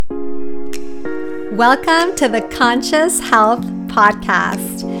Welcome to the Conscious Health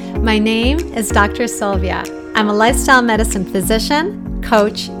Podcast. My name is Dr. Sylvia. I'm a lifestyle medicine physician,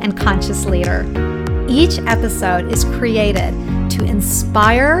 coach, and conscious leader. Each episode is created to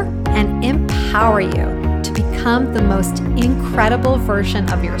inspire and empower you to become the most incredible version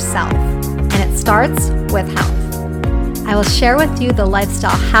of yourself. And it starts with health. I will share with you the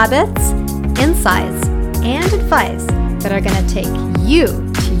lifestyle habits, insights, and advice that are going to take you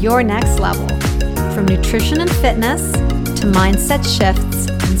to your next level. From nutrition and fitness to mindset shifts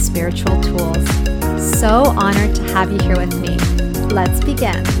and spiritual tools. So honored to have you here with me. Let's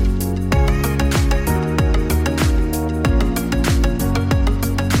begin.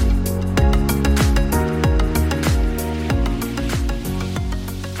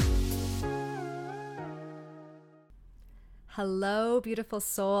 Hello, beautiful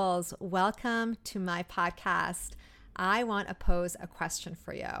souls. Welcome to my podcast. I want to pose a question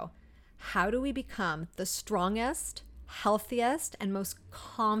for you. How do we become the strongest, healthiest, and most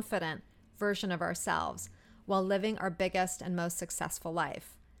confident version of ourselves while living our biggest and most successful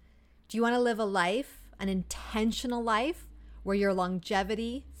life? Do you want to live a life, an intentional life, where your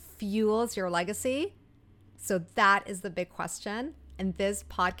longevity fuels your legacy? So that is the big question, and this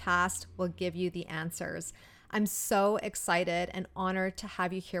podcast will give you the answers. I'm so excited and honored to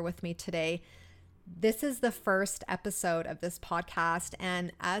have you here with me today. This is the first episode of this podcast,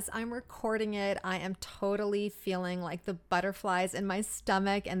 and as I'm recording it, I am totally feeling like the butterflies in my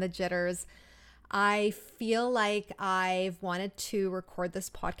stomach and the jitters. I feel like I've wanted to record this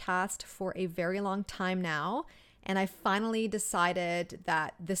podcast for a very long time now, and I finally decided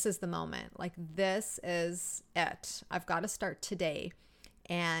that this is the moment. Like, this is it. I've got to start today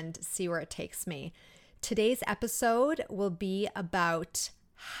and see where it takes me. Today's episode will be about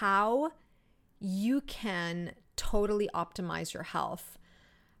how you can totally optimize your health.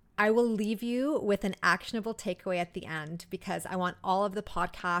 I will leave you with an actionable takeaway at the end because I want all of the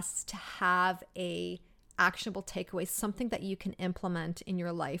podcasts to have a actionable takeaway, something that you can implement in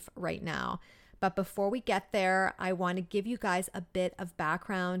your life right now. But before we get there, I want to give you guys a bit of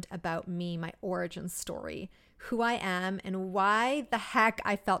background about me, my origin story, who I am, and why the heck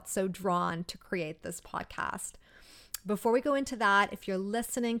I felt so drawn to create this podcast. Before we go into that, if you're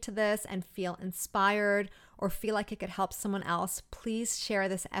listening to this and feel inspired or feel like it could help someone else, please share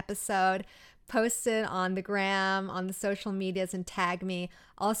this episode, post it on the gram, on the social medias, and tag me.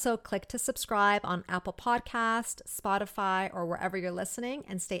 Also, click to subscribe on Apple Podcast, Spotify, or wherever you're listening,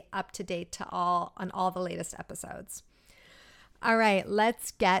 and stay up to date on all the latest episodes. All right, let's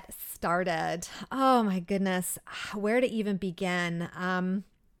get started. Oh my goodness, where to even begin?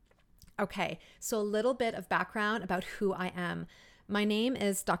 Okay, so a little bit of background about who I am. My name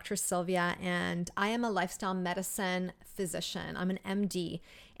is Dr. Sylvia, and I am a lifestyle medicine physician. I'm an MD,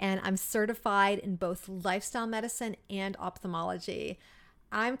 and I'm certified in both lifestyle medicine and ophthalmology.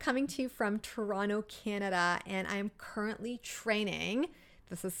 I'm coming to you from Toronto, Canada, and I'm currently training,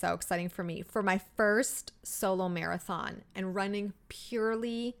 this is so exciting for me, for my first solo marathon and running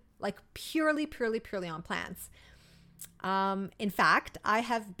purely on plants. In fact, I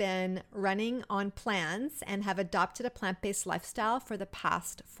have been running on plants and have adopted a plant-based lifestyle for the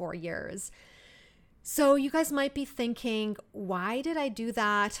past 4 years. So you guys might be thinking, why did I do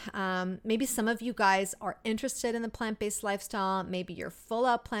that? Maybe some of you guys are interested in the plant-based lifestyle. Maybe you're full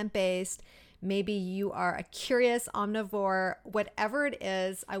out plant-based. Maybe you are a curious omnivore. Whatever it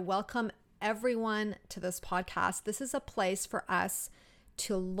is, I welcome everyone to this podcast. This is a place for us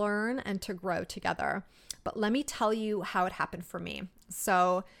to learn and to grow together. But let me tell you how it happened for me.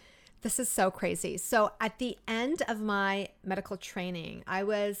 So this is so crazy. So at the end of my medical training, I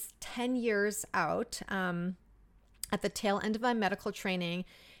was 10 years out at the tail end of my medical training.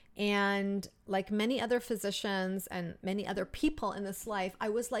 And like many other physicians and many other people in this life, I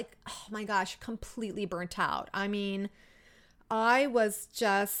was like, oh my gosh, completely burnt out. I mean, I was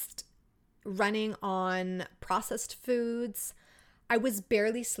just running on processed foods. I was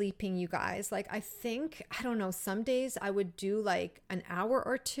barely sleeping, you guys. Like, I don't know, some days I would do like an hour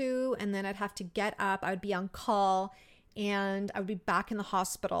or two and then I'd have to get up. I would be on call and I would be back in the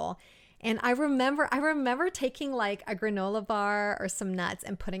hospital. And I remember taking like a granola bar or some nuts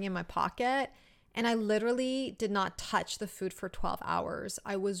and putting in my pocket. And I literally did not touch the food for 12 hours.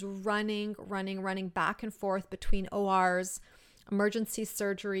 I was running back and forth between ORs, emergency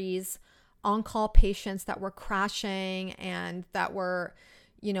surgeries, on-call patients that were crashing and that were,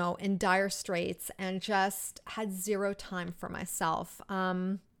 in dire straits, and just had zero time for myself.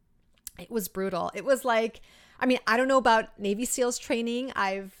 It was brutal. It was like, I don't know about Navy SEALs training.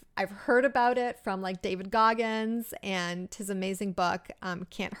 I've I've heard about it from like David Goggins and his amazing book,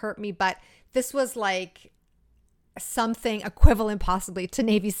 Can't Hurt Me. But this was like something equivalent possibly to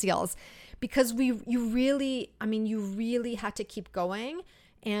Navy SEALs, because you really had to keep going,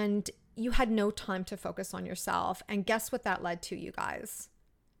 and you had no time to focus on yourself. And guess what that led to, you guys?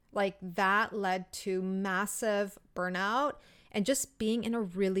 Like, that led to massive burnout and just being in a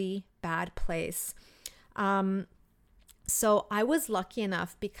really bad place. So I was lucky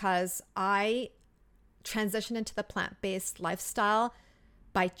enough because I transitioned into the plant-based lifestyle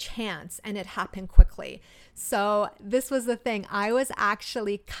by chance, and it happened quickly. So this was the thing. I was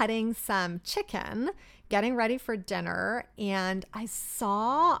actually cutting some chicken, getting ready for dinner, and I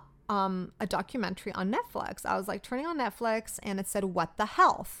saw a documentary on Netflix. I was like turning on Netflix, and it said, "What the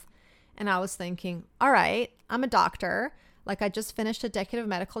Health?" And I was thinking, all right, I'm a doctor. Like, I just finished a decade of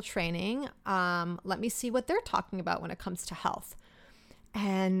medical training. Let me see what they're talking about when it comes to health.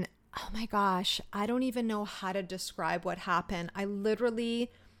 And oh my gosh, I don't even know how to describe what happened. I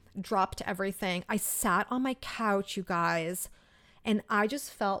literally dropped everything. I sat on my couch, you guys, and I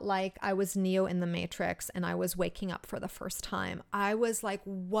just felt like I was Neo in the Matrix, and I was waking up for the first time. I was like,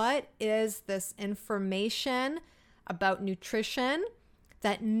 what is this information about nutrition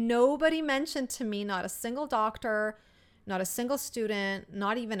that nobody mentioned to me? Not a single doctor, not a single student,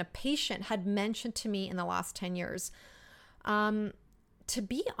 not even a patient had mentioned to me in the last 10 years. To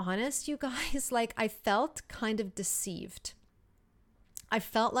be honest, you guys, like, I felt kind of deceived. I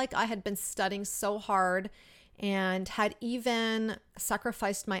felt like I had been studying so hard and had even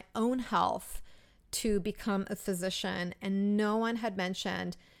sacrificed my own health to become a physician, and no one had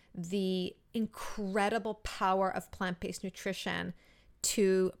mentioned the incredible power of plant-based nutrition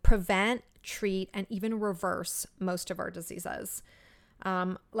to prevent, treat, and even reverse most of our diseases.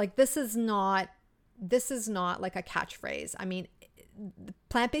 Like, this is not like a catchphrase. I mean,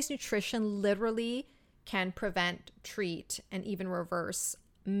 plant-based nutrition literally can prevent, treat, and even reverse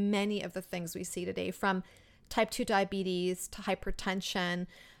many of the things we see today, from type 2 diabetes to hypertension,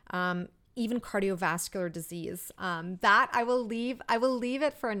 even cardiovascular disease. That I will leave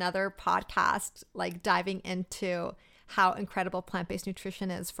it for another podcast, like diving into how incredible plant-based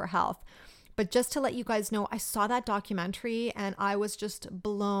nutrition is for health. But just to let you guys know, I saw that documentary and I was just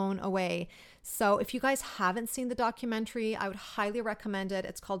blown away. So if you guys haven't seen the documentary, I would highly recommend it.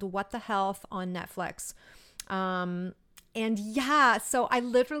 It's called What the Health on Netflix. And yeah, so I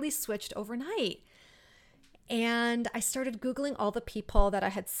literally switched overnight. And I started Googling all the people that I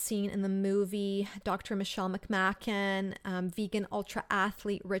had seen in the movie, Dr. Michelle McMacken, vegan ultra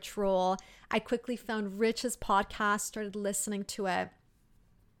athlete Rich Roll. I quickly found Rich's podcast, started listening to it.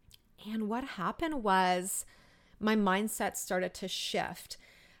 And what happened was my mindset started to shift.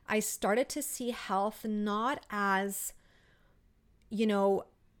 I started to see health not as,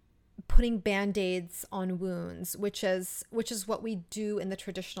 putting Band-Aids on wounds, which is what we do in the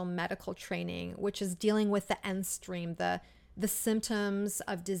traditional medical training, which is dealing with the end stream, the symptoms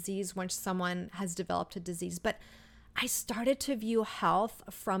of disease once someone has developed a disease. But I started to view health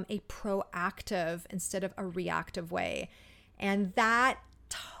from a proactive instead of a reactive way. And that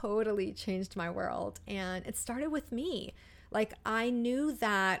totally changed my world. And it started with me. Like, I knew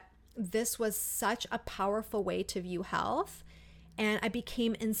that this was such a powerful way to view health, and I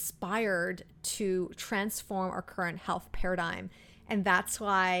became inspired to transform our current health paradigm. And that's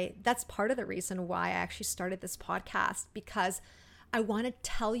part of the reason why I actually started this podcast, because I want to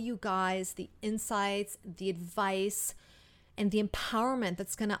tell you guys the insights, the advice, and the empowerment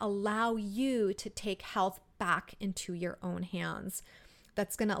that's going to allow you to take health back into your own hands.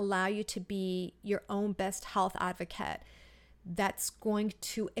 That's going to allow you to be your own best health advocate. That's going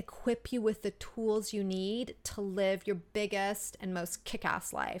to equip you with the tools you need to live your biggest and most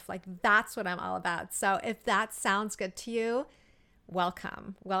kick-ass life. Like, that's what I'm all about. So if that sounds good to you,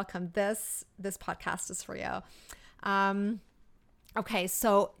 welcome. This podcast is for you. Okay,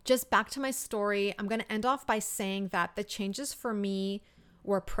 so just back to my story. I'm going to end off by saying that the changes for me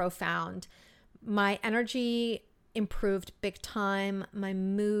were profound. My energy improved big time. My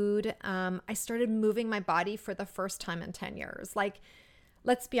mood, I started moving my body for the first time in 10 years. Like,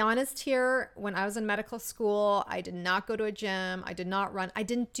 let's be honest here. When I was in medical school, I did not go to a gym. I did not run. I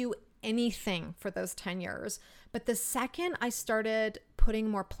didn't do anything for those 10 years. But the second I started putting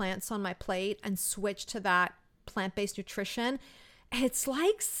more plants on my plate and switched to that plant-based nutrition, it's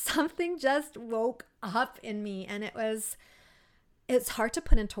like something just woke up in me. And it's hard to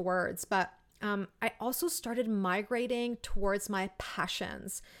put into words, but I also started migrating towards my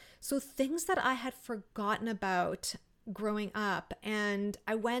passions. So things that I had forgotten about growing up, and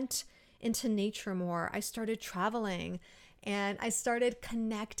I went into nature more. I started traveling, and I started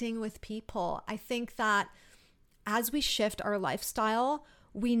connecting with people. I think that as we shift our lifestyle,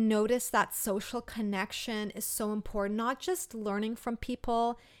 we notice that social connection is so important, not just learning from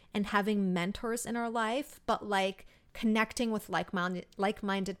people and having mentors in our life, but like connecting with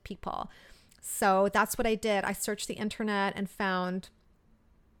like-minded people. So that's what I did. I searched the internet and found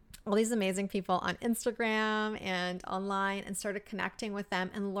all these amazing people on Instagram and online and started connecting with them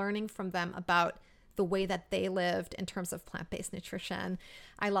and learning from them about the way that they lived in terms of plant-based nutrition.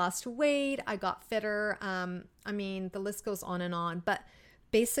 I lost weight, I got fitter. The list goes on and on. But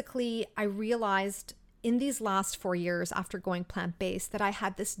basically, I realized in these last 4 years after going plant-based that I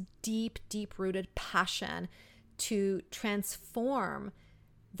had this deep, deep-rooted passion to transform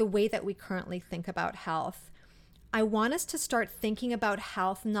the way that we currently think about health. I want us to start thinking about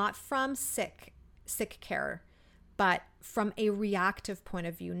health not from sick care, but from a reactive point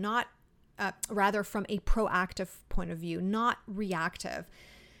of view, rather from a proactive point of view, not reactive.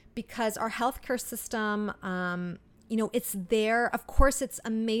 Because our healthcare system, it's there. Of course, it's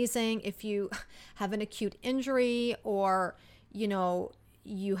amazing if you have an acute injury or,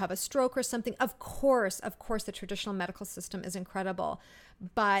 you have a stroke or something. Of course, the traditional medical system is incredible.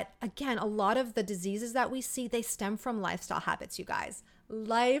 But again, a lot of the diseases that we see, they stem from lifestyle habits, you guys.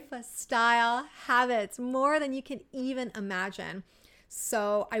 Lifestyle habits, more than you can even imagine.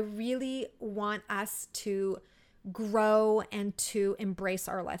 So I really want us to grow and to embrace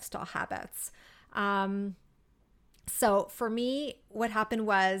our lifestyle habits. So for me, what happened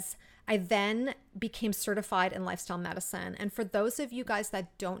was I then became certified in lifestyle medicine. And for those of you guys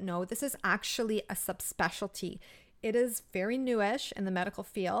that don't know, this is actually a subspecialty. It is very newish in the medical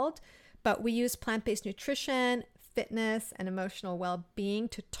field, but we use plant-based nutrition, fitness, and emotional well-being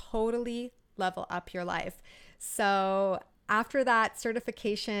to totally level up your life. So after that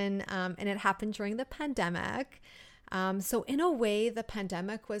certification, and it happened during the pandemic. So in a way, the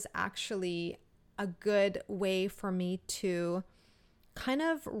pandemic was actually a good way for me to kind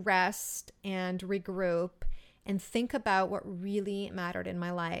of rest and regroup and think about what really mattered in my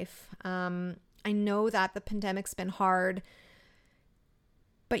life. I know that the pandemic's been hard,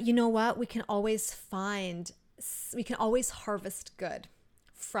 but you know what? We can always harvest good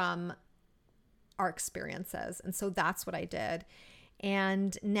from our experiences. And so that's what I did.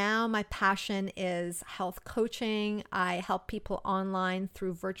 And now my passion is health coaching. I help people online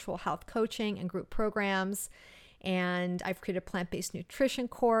through virtual health coaching and group programs. And I've created a plant-based nutrition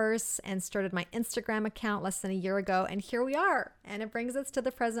course and started my Instagram account less than a year ago. And here we are. And it brings us to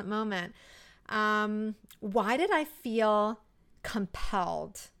the present moment. Why did I feel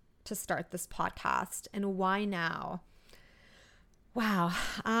compelled to start this podcast, and why now? Wow.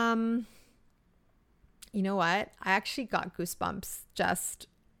 You know what? I actually got goosebumps just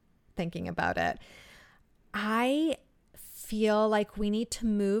thinking about it. I feel like we need to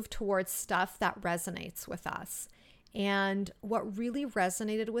move towards stuff that resonates with us. And what really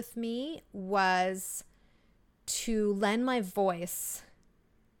resonated with me was to lend my voice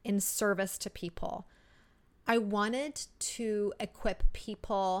in service to people. I wanted to equip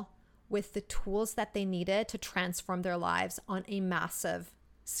people with the tools that they needed to transform their lives on a massive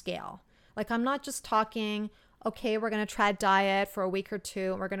scale. Like, I'm not just talking, okay, we're going to try diet for a week or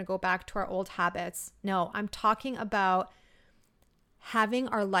two and we're going to go back to our old habits. No, I'm talking about having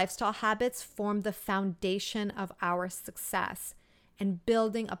our lifestyle habits form the foundation of our success and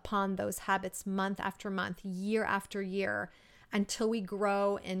building upon those habits month after month, year after year, until we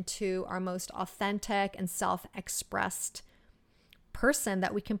grow into our most authentic and self-expressed person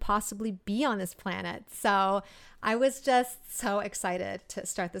that we can possibly be on this planet. So I was just so excited to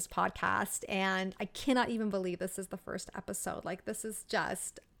start this podcast, and I cannot even believe this is the first episode. Like,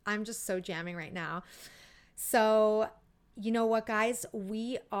 I'm just so jamming right now. So you know what, guys?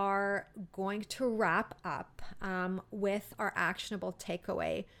 We are going to wrap up with our actionable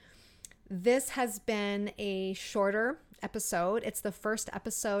takeaway. This has been a shorter episode. It's the first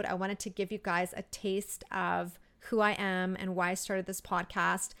episode. I wanted to give you guys a taste of who I am and why I started this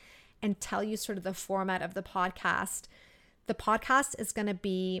podcast and tell you sort of the format of the podcast. The podcast is going to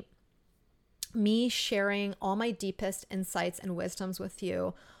be me sharing all my deepest insights and wisdoms with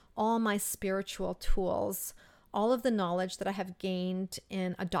you, all my spiritual tools, all of the knowledge that I have gained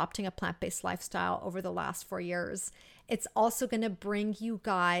in adopting a plant-based lifestyle over the last 4 years. It's also going to bring you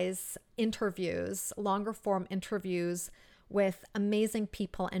guys interviews, longer form interviews with amazing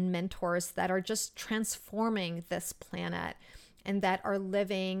people and mentors that are just transforming this planet and that are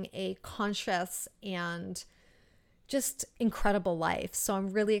living a conscious and just incredible life. So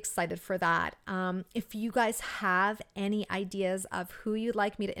I'm really excited for that. If you guys have any ideas of who you'd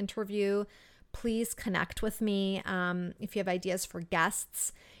like me to interview, please connect with me. If you have ideas for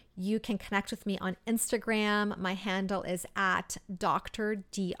guests, you can connect with me on Instagram. My handle is at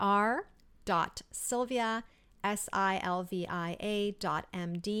drdr.sylvia, SILVIA.MD.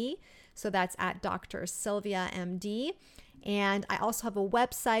 So that's at Dr. Sylvia MD. And I also have a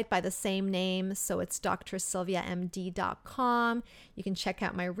website by the same name. So it's drsylviamd.com. You can check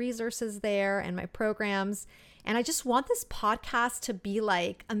out my resources there and my programs. And I just want this podcast to be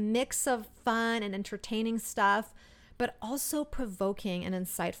like a mix of fun and entertaining stuff, but also provoking and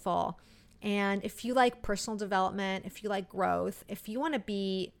insightful. And if you like personal development, if you like growth, if you want to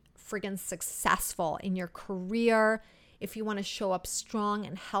be friggin' successful in your career, if you want to show up strong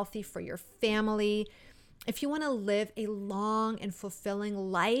and healthy for your family, if you want to live a long and fulfilling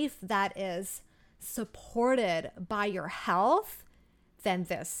life that is supported by your health, then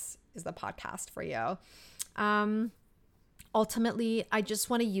this is the podcast for you. Ultimately, I just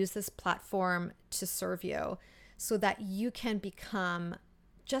want to use this platform to serve you so that you can become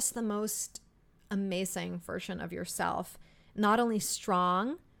just the most amazing version of yourself, not only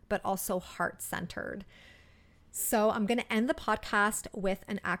strong, but also heart-centered. So I'm going to end the podcast with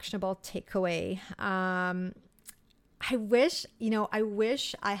an actionable takeaway. I wish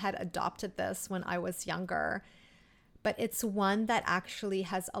I had adopted this when I was younger, but it's one that actually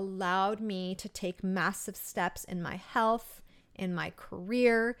has allowed me to take massive steps in my health, in my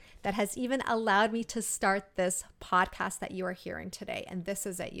career, that has even allowed me to start this podcast that you are hearing today. And this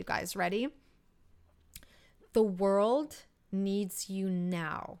is it, you guys. Ready? The world needs you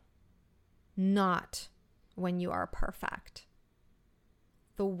now, not when you are perfect.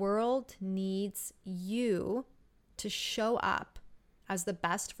 The world needs you to show up as the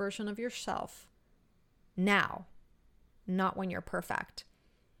best version of yourself now, not when you're perfect.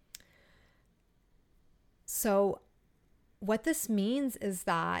 So what this means is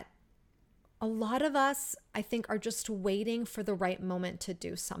that a lot of us, I think, are just waiting for the right moment to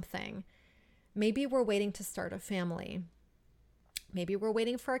do something. Maybe we're waiting to start a family. Maybe we're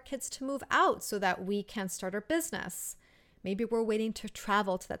waiting for our kids to move out so that we can start our business. Maybe we're waiting to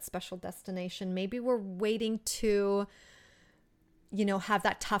travel to that special destination. Maybe we're waiting to, have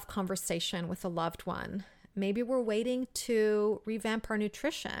that tough conversation with a loved one. Maybe we're waiting to revamp our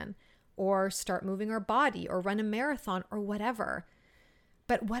nutrition or start moving our body or run a marathon or whatever.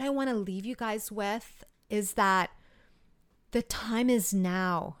 But what I want to leave you guys with is that the time is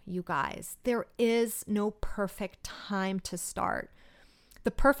now, you guys. There is no perfect time to start.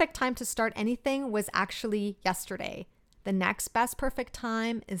 The perfect time to start anything was actually yesterday. The next best perfect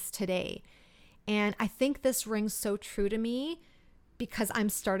time is today. And I think this rings so true to me because I'm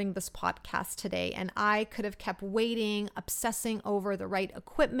starting this podcast today, and I could have kept waiting, obsessing over the right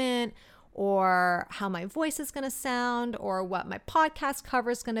equipment or how my voice is going to sound or what my podcast cover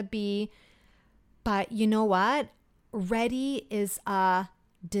is going to be. But you know what? Ready is a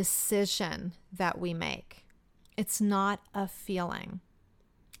decision that we make. It's not a feeling.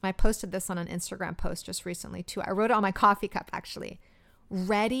 I posted this on an Instagram post just recently too. I wrote it on my coffee cup actually.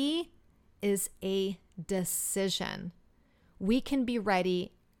 Ready is a decision. We can be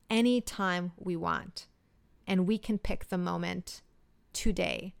ready anytime we want, and we can pick the moment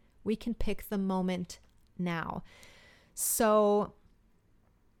today. We can pick the moment now. So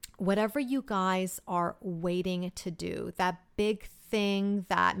whatever you guys are waiting to do, that big thing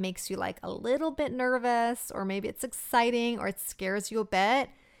that makes you like a little bit nervous, or maybe it's exciting or it scares you a bit,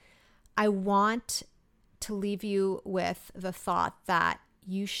 I want to leave you with the thought that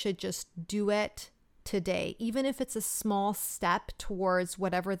you should just do it today. Even if it's a small step towards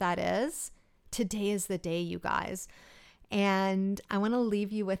whatever that is, today is the day, you guys. And I want to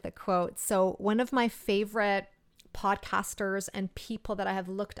leave you with a quote. So one of my favorite podcasters and people that I have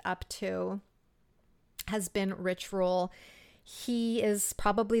looked up to has been Rich Roll. He is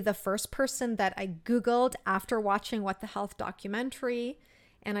probably the first person that I Googled after watching What the Health documentary.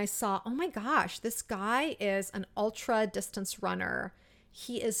 And I saw, oh my gosh, this guy is an ultra distance runner.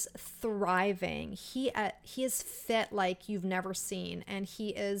 He is thriving. He is fit like you've never seen, and he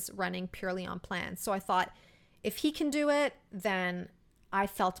is running purely on plan. So I thought, if he can do it, then I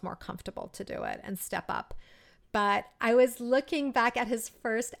felt more comfortable to do it and step up. But I was looking back at his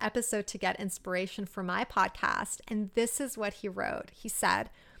first episode to get inspiration for my podcast, and this is what he wrote. He said,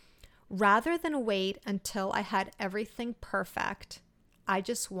 "Rather than wait until I had everything perfect, I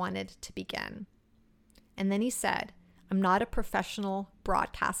just wanted to begin." And then he said, "I'm not a professional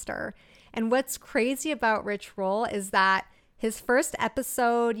broadcaster." And what's crazy about Rich Roll is that his first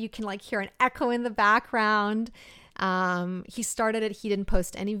episode, you can like hear an echo in the background. He started it. He didn't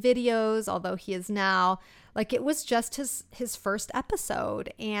post any videos, although he is now. Like, it was just his first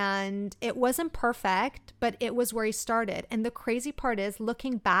episode, and it wasn't perfect, but it was where he started. And the crazy part is,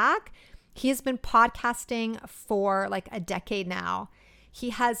 looking back, he has been podcasting for like a decade now.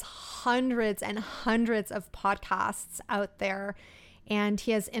 He has hundreds and hundreds of podcasts out there, and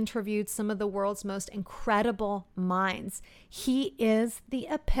he has interviewed some of the world's most incredible minds. He is the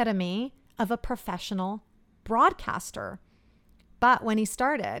epitome of a professional broadcaster. But when he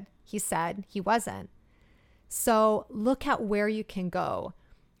started, he said he wasn't. So look at where you can go.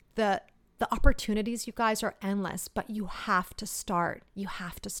 The opportunities, you guys, are endless, but you have to start. You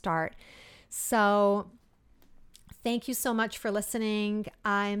have to start. So thank you so much for listening.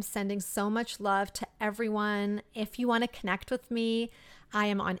 I'm sending so much love to everyone. If you want to connect with me, I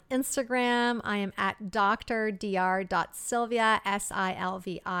am on Instagram. I am at dr.silvia,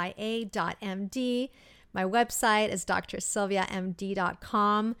 silvia.md. My website is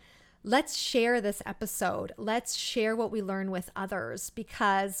drsylviamd.com. Let's share this episode. Let's share what we learn with others,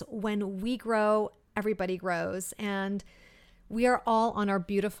 because when we grow, everybody grows, and we are all on our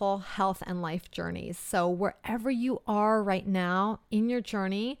beautiful health and life journeys. So wherever you are right now in your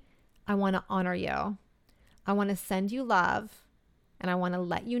journey, I want to honor you. I want to send you love, and I want to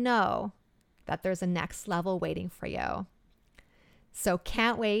let you know that there's a next level waiting for you. So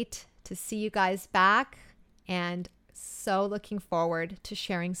can't wait to see you guys back, and so looking forward to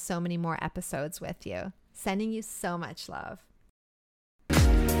sharing so many more episodes with you. Sending you so much love.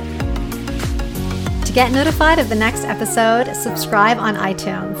 To get notified of the next episode, subscribe on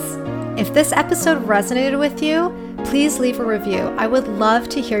iTunes. If this episode resonated with you, please leave a review. I would love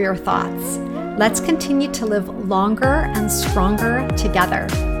to hear your thoughts. Let's continue to live longer and stronger together.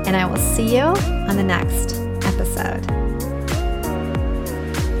 And I will see you on the next episode.